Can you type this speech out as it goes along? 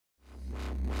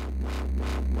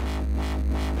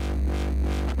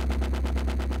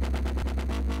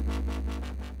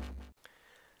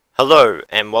Hello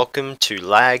and welcome to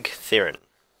LAAG Thirrin.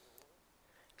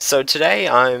 So today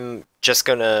I'm just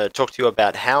going to talk to you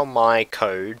about how my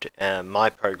code, my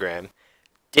program,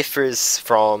 differs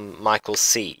from Michael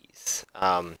C's.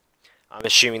 I'm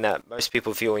assuming that most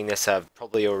people viewing this have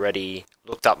probably already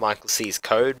looked up Michael C's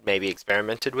code, maybe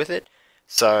experimented with it.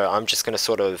 So I'm just going to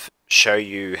sort of show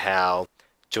you how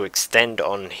to extend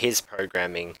on his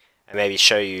programming and maybe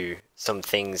show you some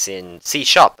things in C#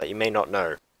 that you may not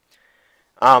know.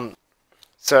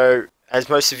 So, as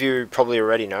most of you probably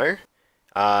already know,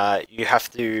 you have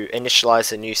to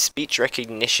initialize a new speech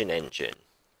recognition engine,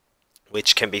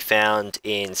 which can be found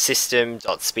in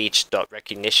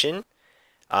system.speech.recognition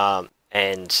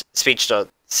and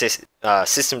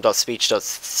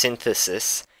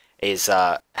system.speech.synthesis is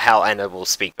how Anna will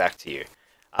speak back to you.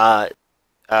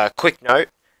 Quick note,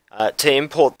 to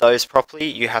import those properly,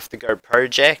 you have to go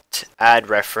project, add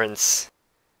reference,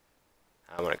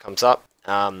 when it comes up,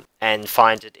 and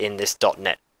find it in this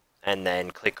 .NET, and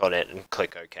then click on it and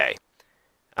click OK.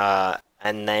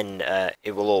 And then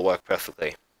it will all work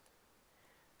perfectly.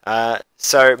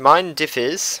 So mine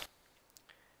differs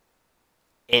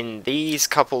in these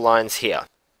couple lines here.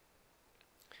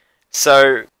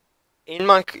 So in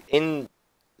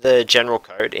the general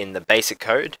code, in the basic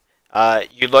code,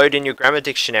 you load in your grammar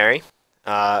dictionary,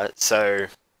 so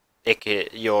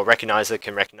your recognizer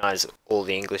can recognize all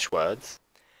the English words.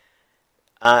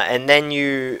 And then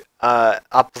you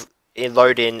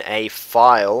load in a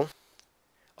file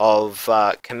of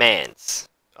commands,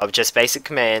 of just basic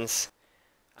commands,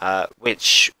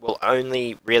 which will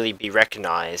only really be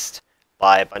recognized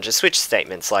by a bunch of switch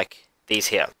statements like these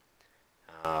here.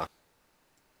 I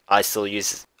still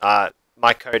use,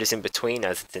 my code is in between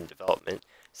as it's in development,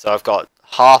 so I've got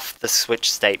half the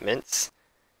switch statements,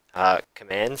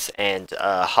 commands, and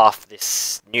half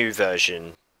this new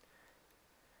version.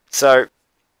 So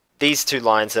these two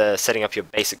lines are setting up your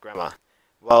basic grammar.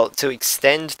 Well, to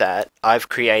extend that, I've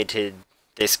created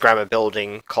this grammar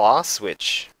building class,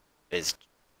 which is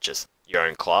just your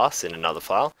own class in another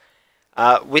file,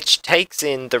 which takes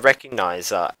in the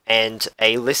recognizer and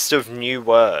a list of new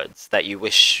words that you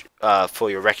wish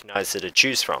for your recognizer to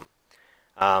choose from.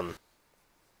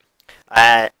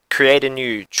 Create a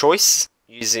new choice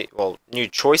using new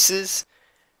choices,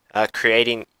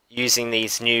 using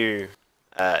these new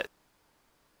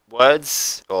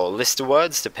words or list of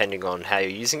words depending on how you're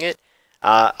using it.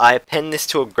 I append this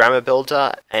to a grammar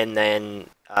builder and then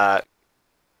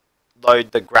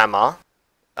load the grammar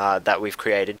that we've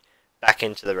created back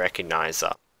into the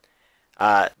recognizer.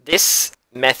 This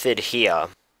method here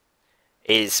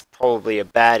is probably a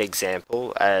bad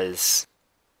example, as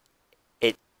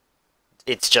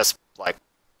it's just like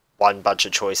one bunch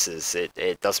of choices.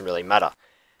 It doesn't really matter.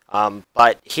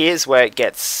 But here's where it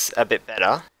gets a bit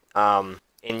better.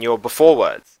 In your before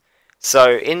words.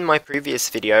 So in my previous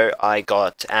video I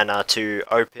got Anna to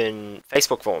open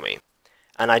Facebook for me,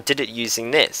 and I did it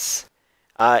using this.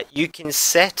 You can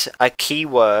set a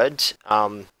keyword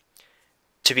to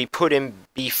be put in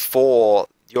before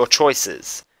your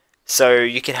choices. So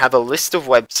you can have a list of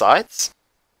websites,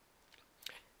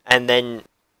 and then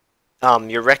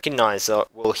your recognizer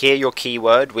will hear your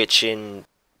keyword, which in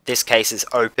this case is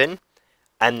open,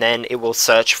 and then it will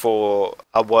search for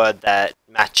a word that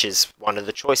matches one of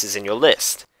the choices in your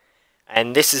list.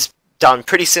 And this is done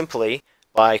pretty simply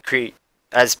by,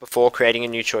 as before, creating a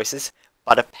new choices,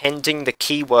 but appending the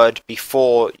keyword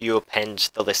before you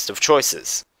append the list of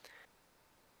choices.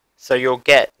 So you'll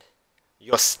get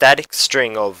your static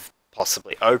string of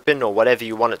possibly open or whatever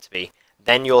you want it to be,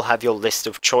 then you'll have your list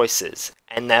of choices,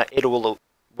 and that it will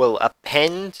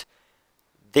append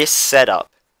this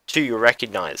setup to your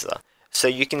recognizer. So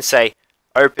you can say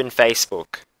open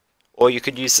Facebook, or you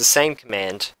could use the same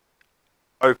command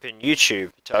open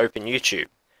YouTube to open YouTube.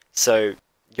 So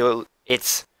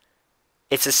it's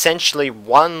essentially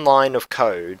one line of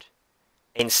code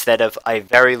instead of a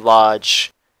very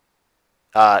large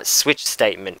switch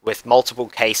statement with multiple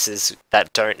cases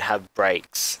that don't have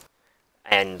breaks.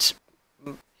 And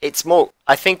it's more,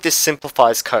 I think this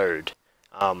simplifies code.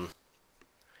 I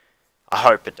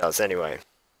hope it does anyway.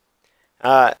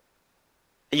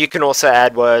 You can also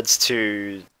add words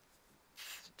to,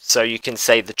 so you can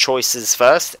say the choices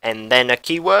first and then a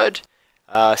keyword.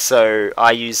 So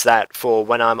I use that for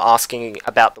when I'm asking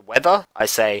about the weather. I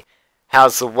say,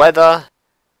 how's the weather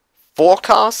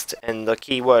forecast? And the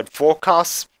keyword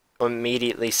forecast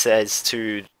immediately says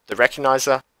to the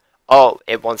recognizer, oh,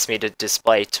 it wants me to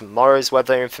display tomorrow's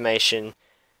weather information,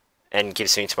 and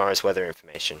gives me tomorrow's weather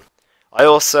information. I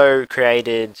also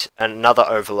created another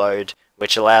overload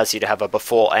which allows you to have a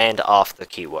before and after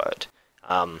keyword.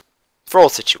 for all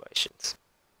situations.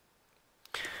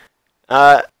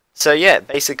 So yeah,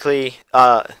 basically,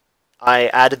 I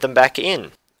added them back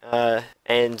in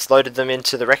and loaded them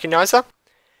into the recognizer.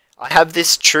 I have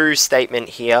this true statement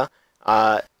here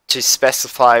to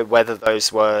specify whether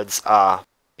those words are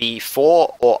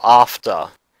before or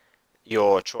after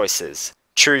your choices.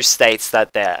 True states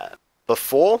that they're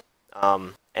before,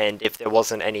 and if there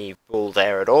wasn't any bool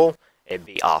there at all, it'd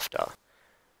be after.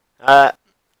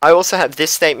 I also have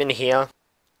this statement here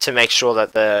to make sure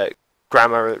that the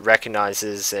grammar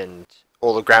recognizes and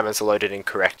all the grammars are loaded in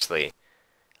correctly.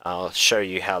 I'll show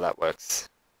you how that works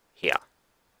here.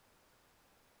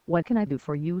 What can I do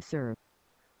for you, sir?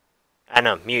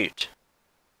 Anna, mute.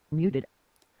 Muted.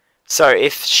 So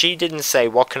if she didn't say,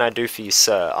 "What can I do for you,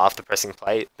 sir?" after pressing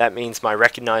play, that means my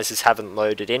recognizers haven't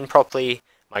loaded in properly,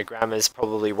 my grammars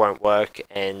probably won't work,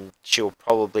 and she'll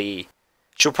probably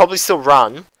still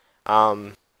run,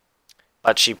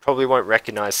 but she probably won't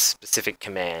recognize specific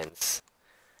commands.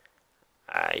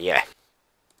 Yeah.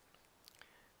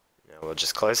 Now we'll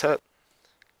just close her.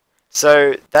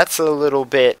 So that's a little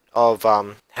bit of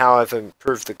how I've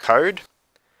improved the code.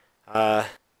 I'll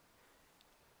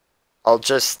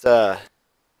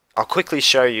quickly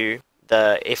show you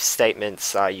the if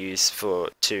statements I use for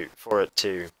it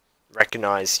to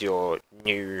recognize your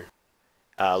new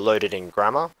loaded in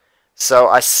grammar. So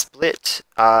I split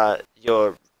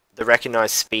the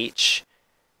recognized speech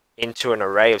into an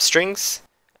array of strings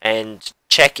and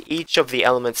check each of the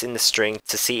elements in the string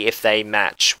to see if they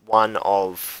match one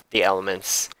of the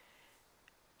elements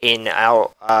in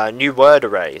our new word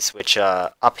arrays, which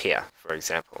are up here, for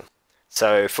example.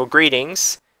 So for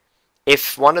greetings,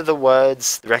 if one of the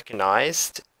words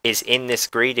recognized is in this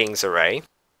greetings array,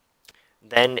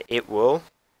 then it will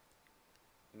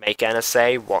make Anna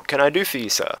say, "What can I do for you,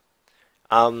 sir?"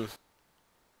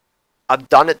 I've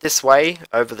done it this way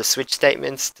over the switch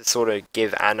statements to sort of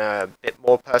give Anna a bit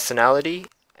more personality,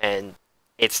 and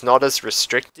it's not as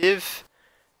restrictive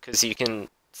because you can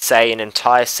say an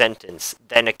entire sentence,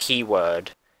 then a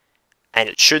keyword, and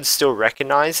it should still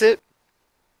recognize it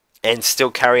and still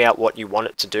carry out what you want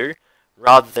it to do,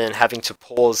 rather than having to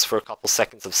pause for a couple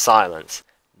seconds of silence,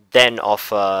 then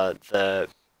offer the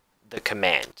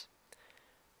command.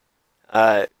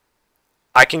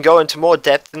 I can go into more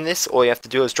depth in this. All you have to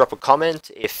do is drop a comment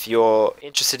if you're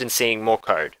interested in seeing more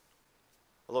code.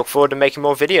 I look forward to making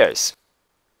more videos.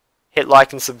 Hit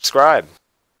like and subscribe.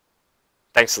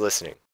 Thanks for listening.